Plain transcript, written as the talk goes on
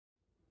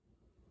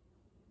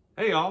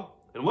Hey y'all,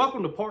 and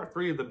welcome to part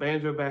 3 of the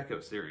Banjo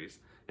Backup series.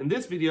 In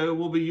this video,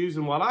 we'll be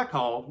using what I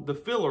call the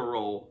filler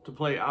roll to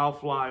play I'll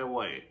Fly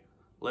Away.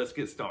 Let's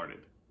get started.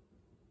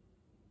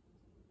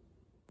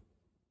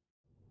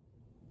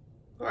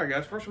 Alright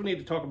guys, first we need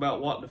to talk about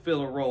what the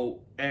filler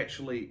roll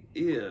actually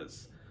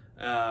is.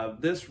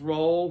 This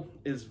roll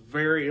is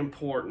very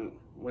important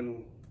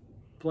when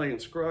playing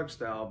Scruggs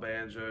style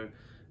banjo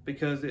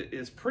because it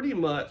is pretty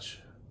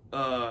much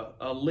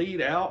a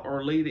lead out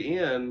or lead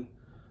in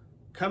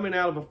coming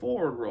out of a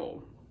forward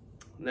roll.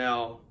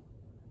 Now,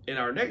 in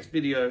our next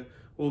video,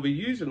 we'll be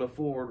using a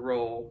forward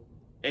roll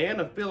and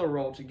a filler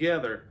roll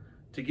together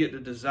to get the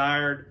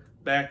desired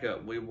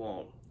backup we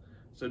want.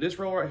 So this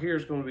roll right here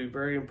is going to be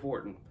very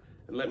important,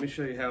 and let me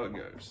show you how it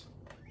goes.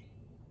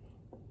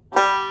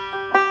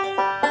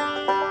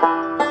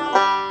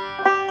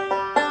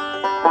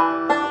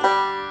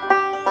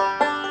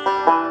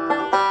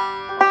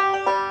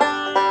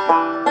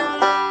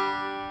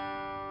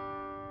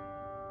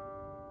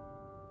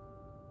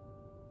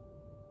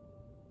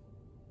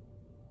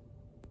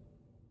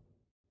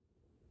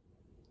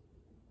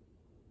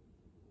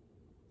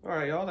 All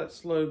right, y'all, let's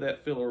slow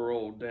that filler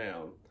roll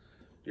down.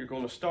 You're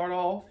going to start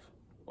off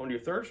on your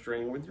 3rd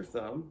string with your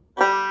thumb.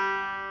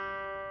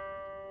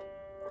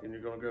 Then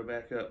you're going to go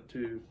back up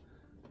to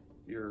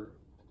your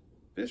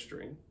 5th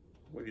string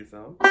with your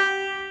thumb.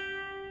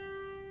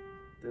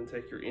 Then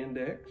take your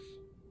index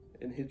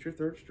and hit your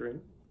 3rd string.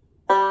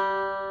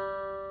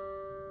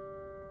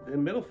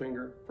 Then middle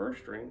finger, 1st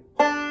string.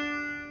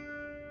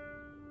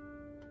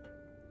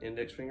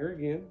 Index finger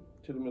again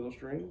to the middle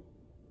string.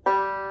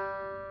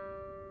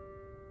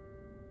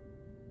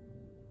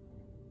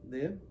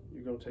 Then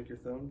you're going to take your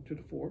thumb to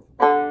the 4th,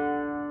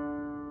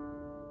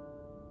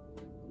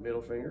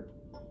 middle finger,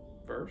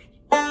 1st,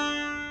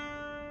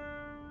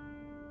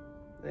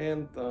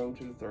 and thumb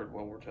to the 3rd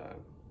one more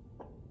time.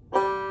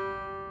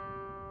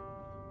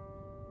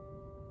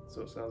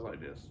 So it sounds like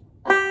this.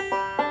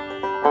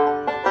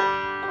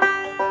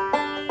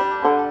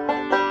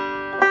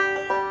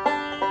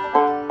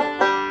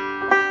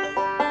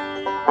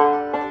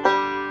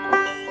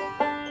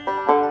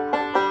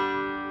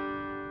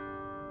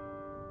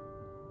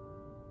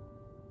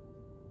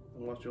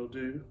 And what you'll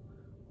do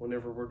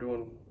whenever we're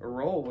doing a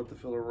roll with the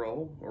filler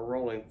roll or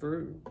rolling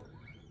through,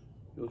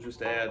 you'll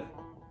just add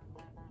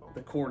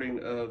the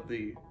chording of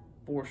the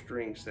 4th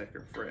string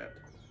 2nd fret.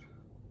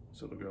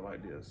 So it'll go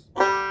like this.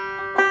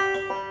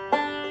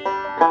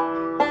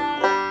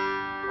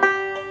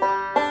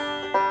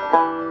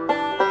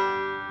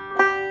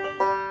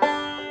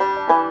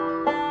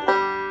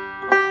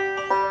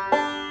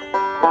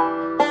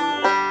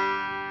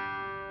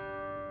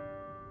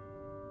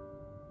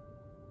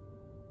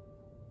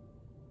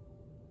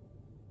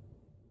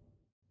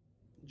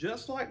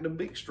 Just like the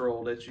big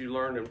stroll that you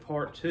learned in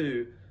part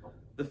 2,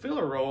 the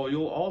filler roll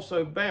you'll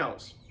also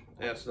bounce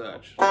as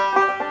such. Now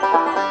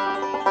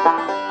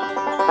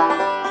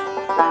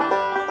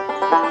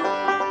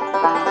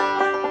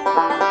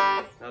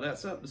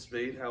that's up to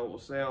speed, how it will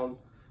sound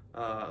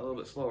a little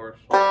bit slower.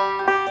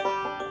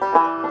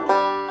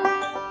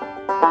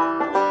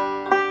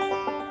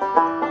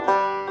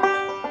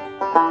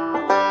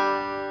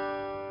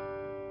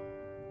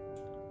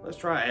 Let's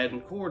try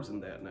adding chords in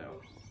that now.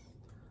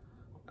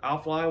 I'll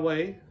Fly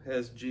Away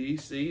has G,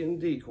 C, and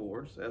D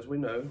chords, as we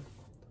know.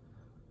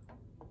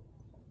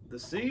 The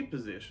C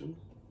position,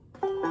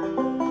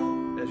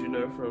 as you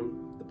know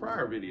from the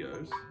prior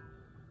videos, is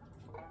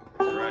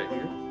right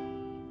here.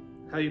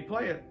 How you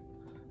play it,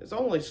 it's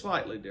only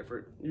slightly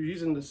different. You're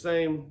using the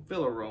same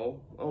filler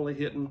roll, only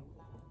hitting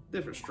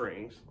different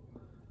strings.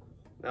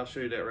 And I'll show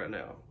you that right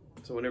now.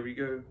 So whenever you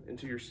go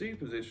into your C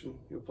position,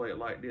 you'll play it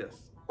like this.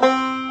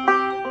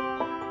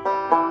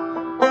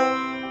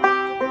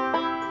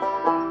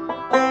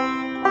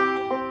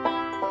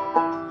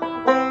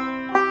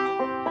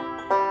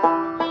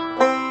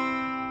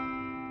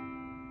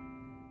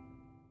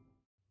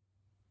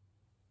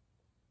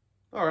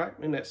 Alright,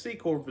 in that C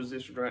chord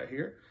position right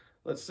here,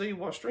 let's see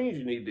what strings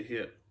you need to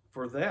hit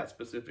for that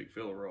specific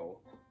filler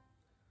roll.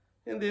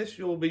 In this,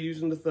 you'll be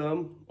using the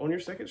thumb on your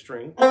 2nd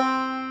string,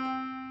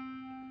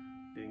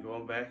 then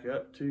going back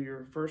up to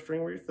your 1st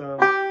string with your thumb,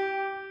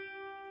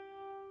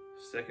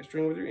 2nd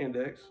string with your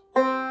index,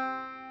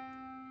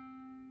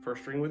 1st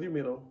string with your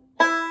middle,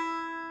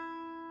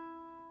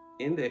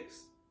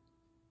 index,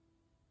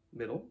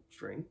 middle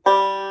string,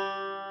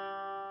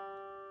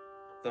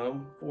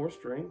 thumb 4th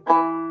string,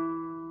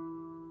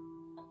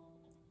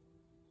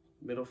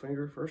 middle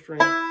finger 1st string,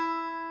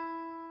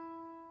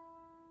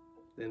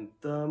 then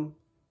thumb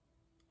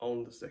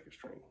on the 2nd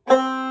string.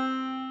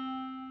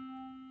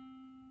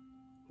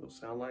 It'll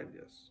sound like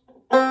this.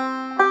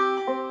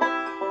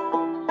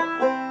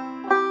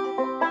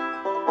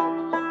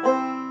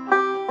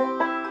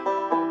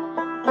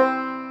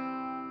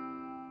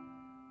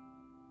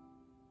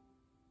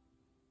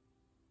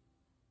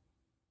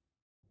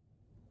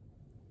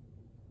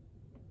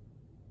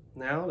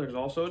 Now there's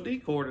also a D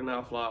chord in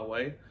I'll Fly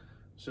Away.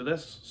 So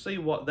let's see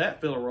what that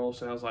filler roll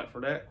sounds like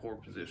for that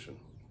chord position.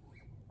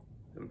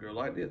 It'll go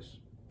like this.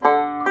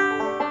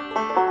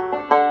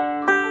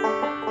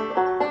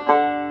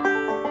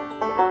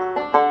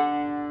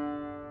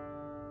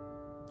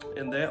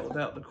 And that,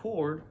 without the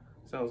chord,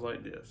 sounds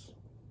like this.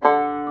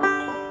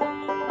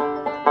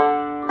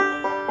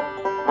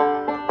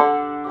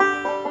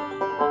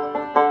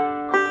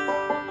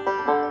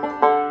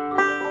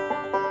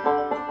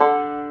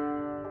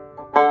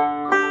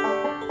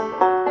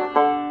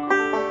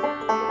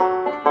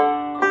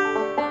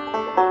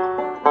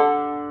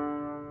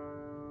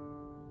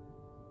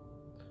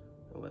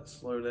 Let's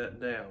slow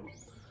that down.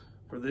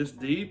 For this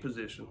D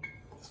position,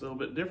 it's a little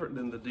bit different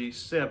than the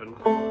D7. I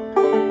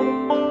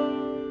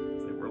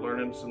think we're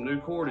learning some new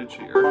chordage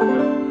here.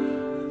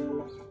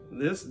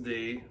 This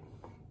D,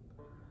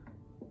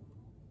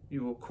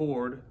 you will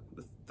chord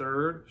the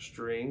 3rd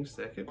string,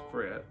 2nd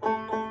fret.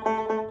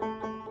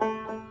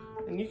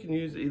 And you can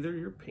use either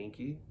your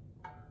pinky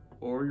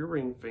or your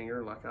ring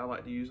finger, like I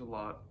like to use a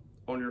lot,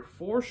 on your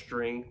 4th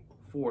string,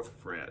 4th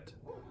fret.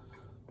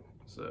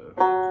 So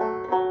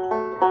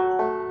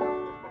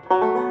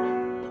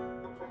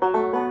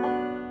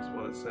that's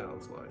what it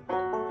sounds like.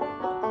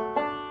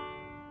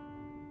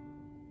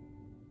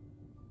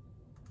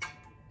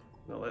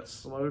 Now let's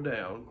slow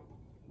down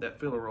that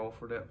filler roll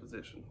for that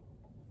position.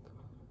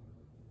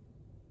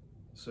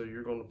 So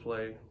you're going to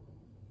play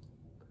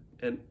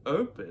an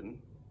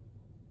open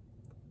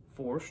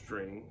 4th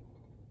string,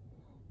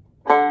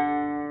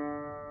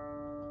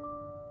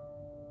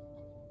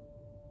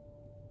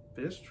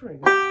 fifth string,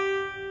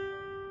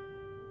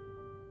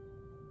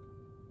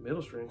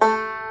 middle string,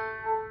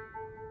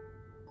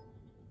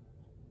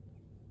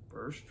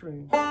 1st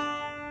string,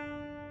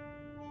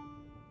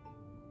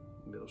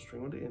 middle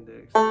string with the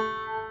index, and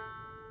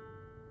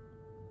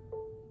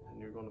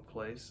you're going to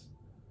place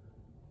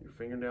your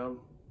finger down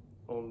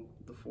on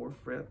the 4th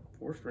fret,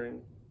 4th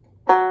string,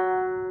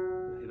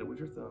 and hit it with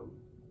your thumb.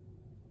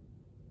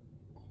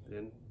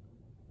 Then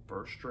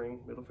 1st string,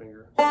 middle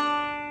finger,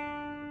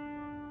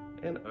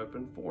 and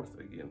open 4th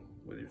again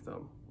with your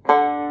thumb.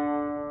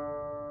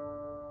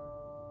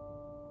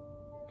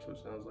 So it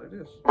sounds like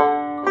this.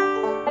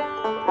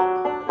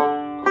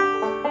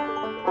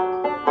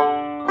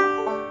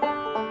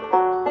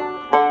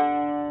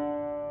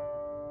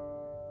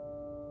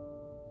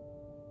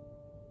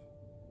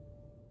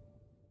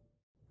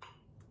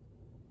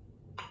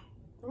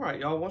 Alright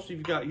y'all, once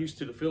you've got used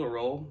to the filler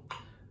roll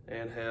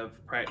and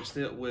have practiced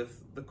it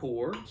with the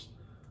chords,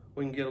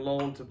 we can get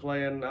along to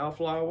playing I'll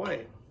Fly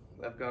Away.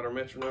 I've got our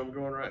metronome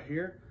going right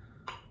here.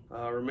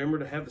 Remember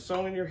to have the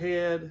song in your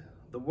head,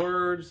 the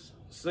words,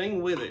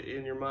 sing with it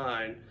in your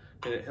mind,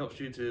 and it helps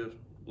you to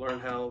learn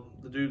how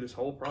to do this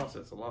whole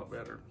process a lot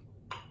better.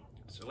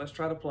 So let's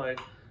try to play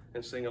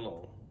and sing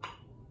along.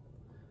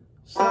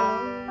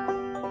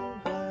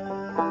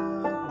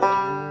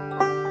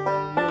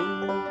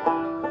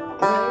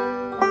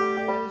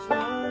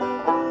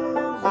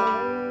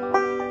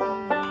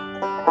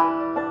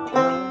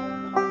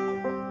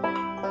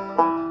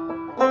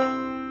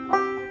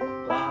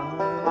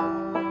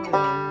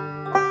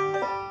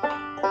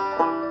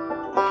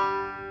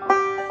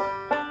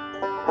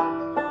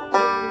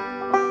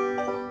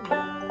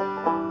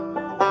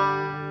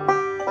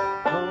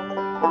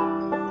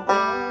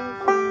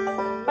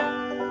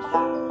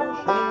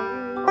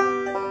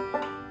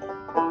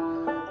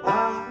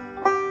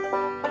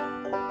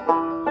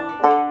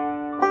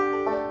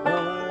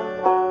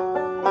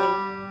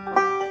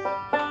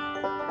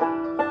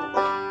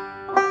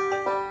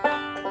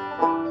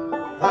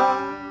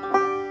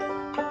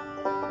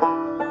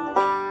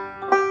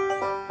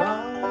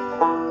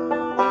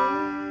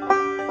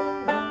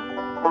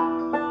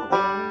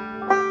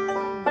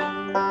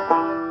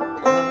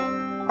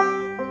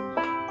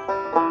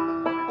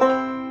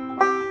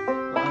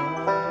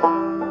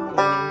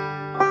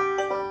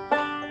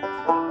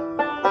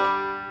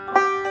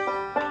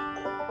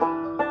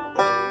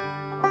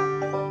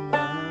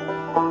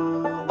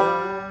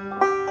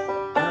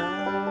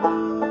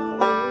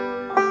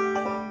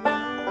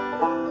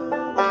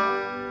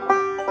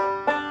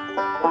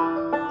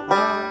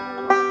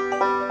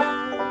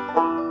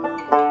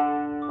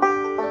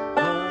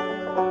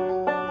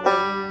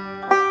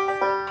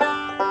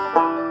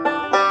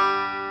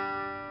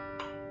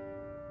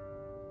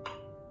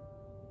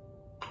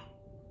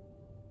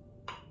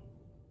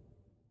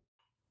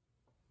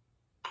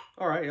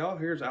 All right, y'all,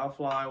 here's I'll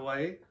Fly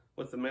Away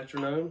with the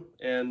metronome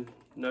and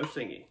no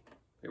singing.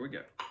 Here we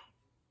go.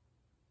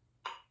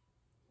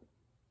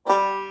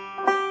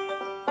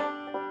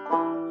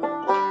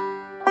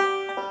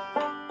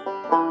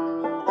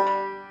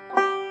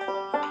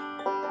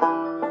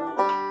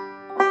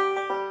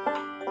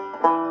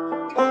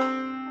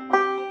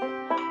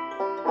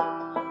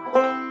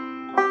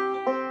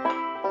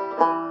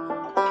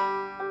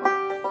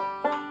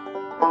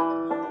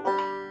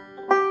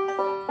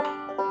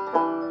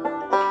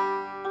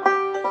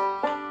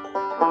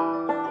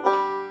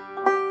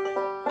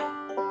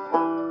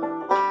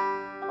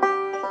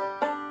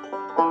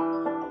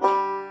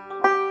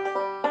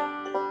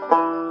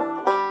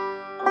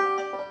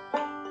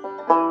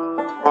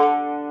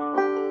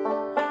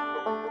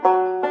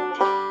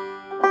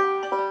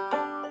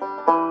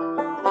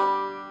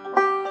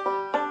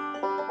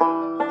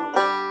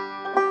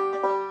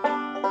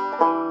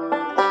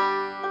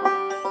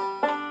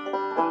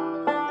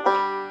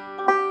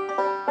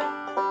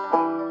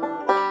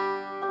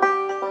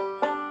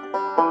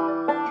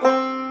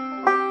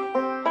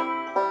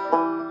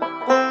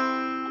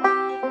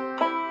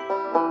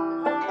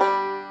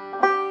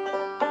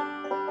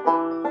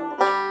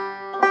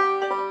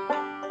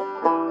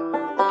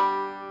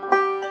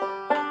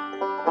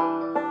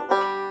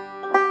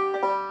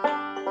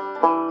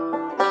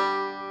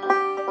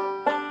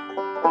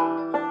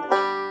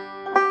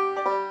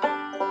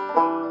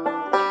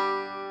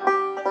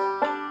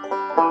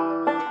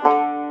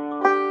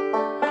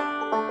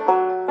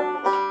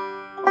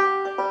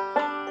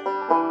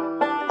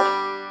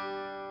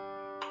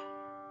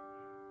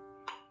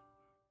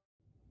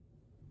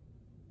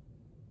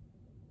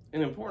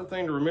 important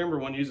thing to remember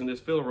when using this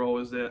filler roll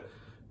is that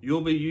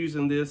you'll be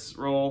using this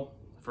roll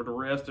for the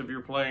rest of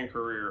your playing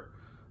career.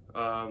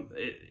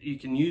 You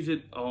can use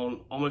it on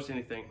almost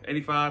anything.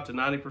 85 to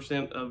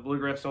 90% of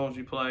bluegrass songs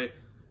you play,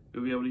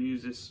 you'll be able to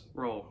use this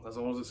roll as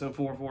long as it's in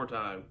 4/4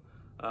 time.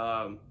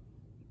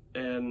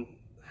 And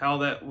how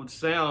that would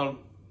sound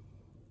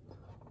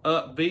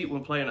upbeat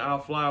when playing I'll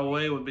Fly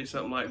Away would be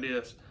something like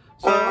this.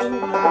 So, when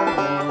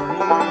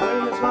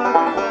it's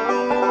like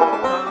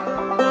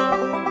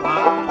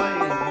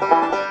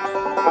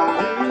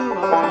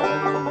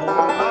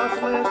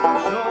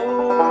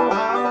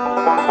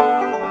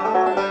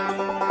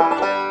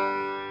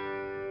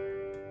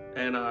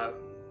and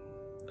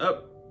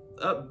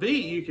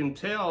upbeat, you can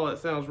tell it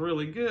sounds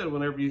really good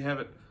whenever you have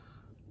it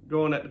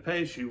going at the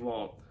pace you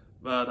want.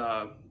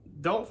 But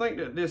don't think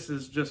that this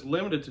is just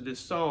limited to this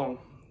song.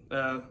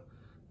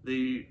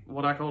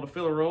 What I call the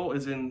filler roll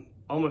is in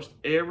almost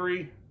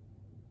every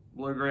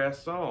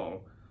bluegrass song.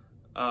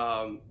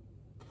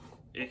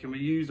 It can be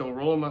used on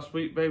Rolling My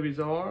Sweet Baby's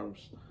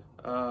Arms,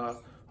 rolling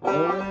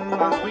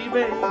my sweet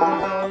baby's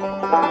arms,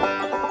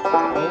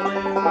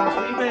 rolling my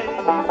sweet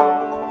baby's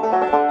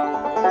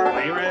arms,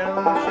 way round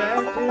the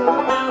shack till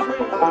the bells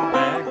ring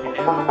back, and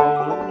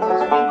rolling my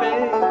sweet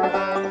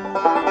baby's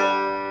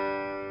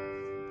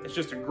arms. It's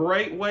just a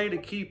great way to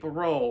keep a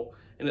roll,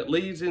 and it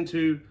leads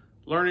into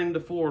learning the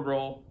forward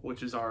roll,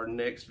 which is our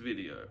next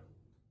video.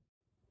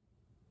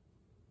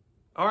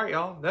 All right,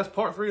 y'all, that's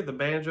part 3 of the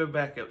Banjo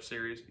Backup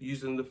series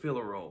using the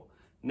filler roll.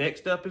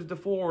 Next up is the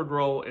forward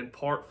roll in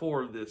part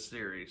 4 of this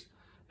series.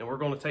 And we're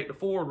going to take the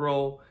forward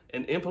roll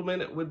and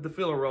implement it with the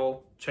filler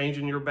roll,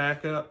 changing your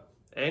backup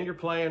and your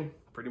playing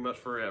pretty much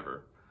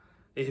forever.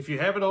 If you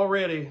haven't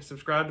already,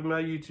 subscribe to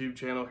my YouTube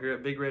channel here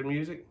at Big Red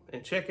Music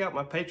and check out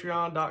my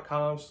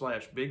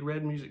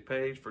patreon.com/BigRedMusic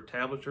page for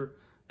tablature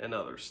and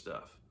other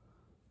stuff.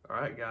 All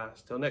right,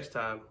 guys, till next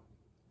time,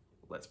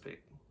 let's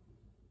pick.